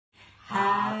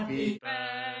Happy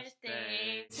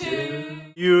birthday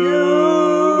to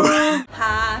you.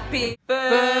 Happy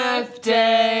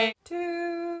birthday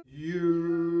to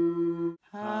You.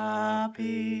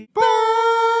 Happy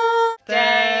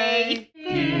Birthday,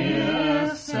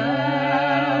 dear Sarah.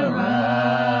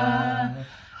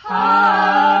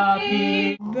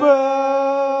 happy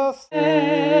birthday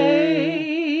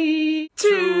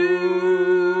To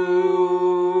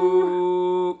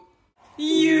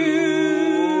you.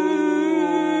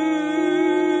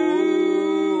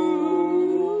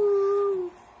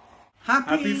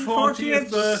 Happy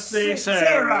 40th birthday,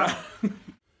 Sarah.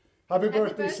 Happy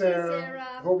birthday, Sarah.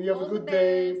 Hope you have a good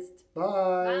day.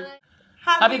 Bye.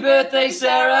 Happy birthday,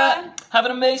 Sarah. Have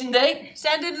an amazing day.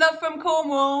 Sending love from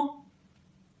Cornwall.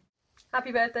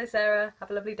 Happy birthday, Sarah.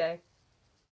 Have a lovely day.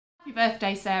 Happy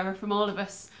birthday, Sarah, from all of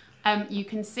us. You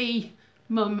can see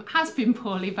Mum has been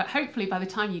poorly, but hopefully by the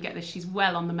time you get this, she's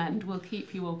well on the mend. We'll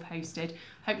keep you all posted.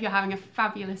 Hope you're having a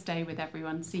fabulous day with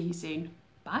everyone. See you soon.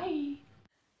 Bye.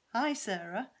 Hi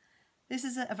Sarah, this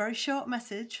is a very short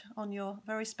message on your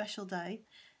very special day.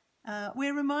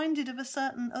 We're reminded of a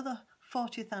certain other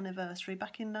 40th anniversary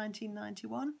back in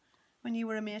 1991 when you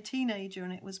were a mere teenager,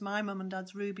 and it was my mum and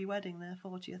dad's Ruby wedding, their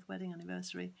 40th wedding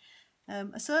anniversary.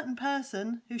 A certain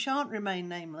person, who shan't remain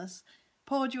nameless,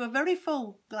 poured you a very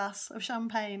full glass of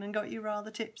champagne and got you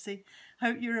rather tipsy.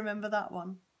 Hope you remember that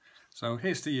one. So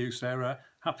here's to you, Sarah.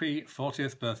 Happy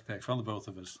 40th birthday from the both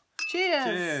of us. Cheers!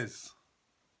 Cheers!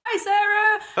 Hi,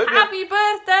 Sarah. Happy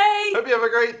birthday. Hope you have a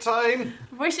great time.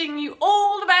 Wishing you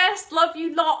all the best. Love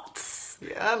you lots.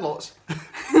 Yeah, and lots.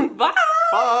 Bye.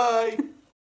 Bye.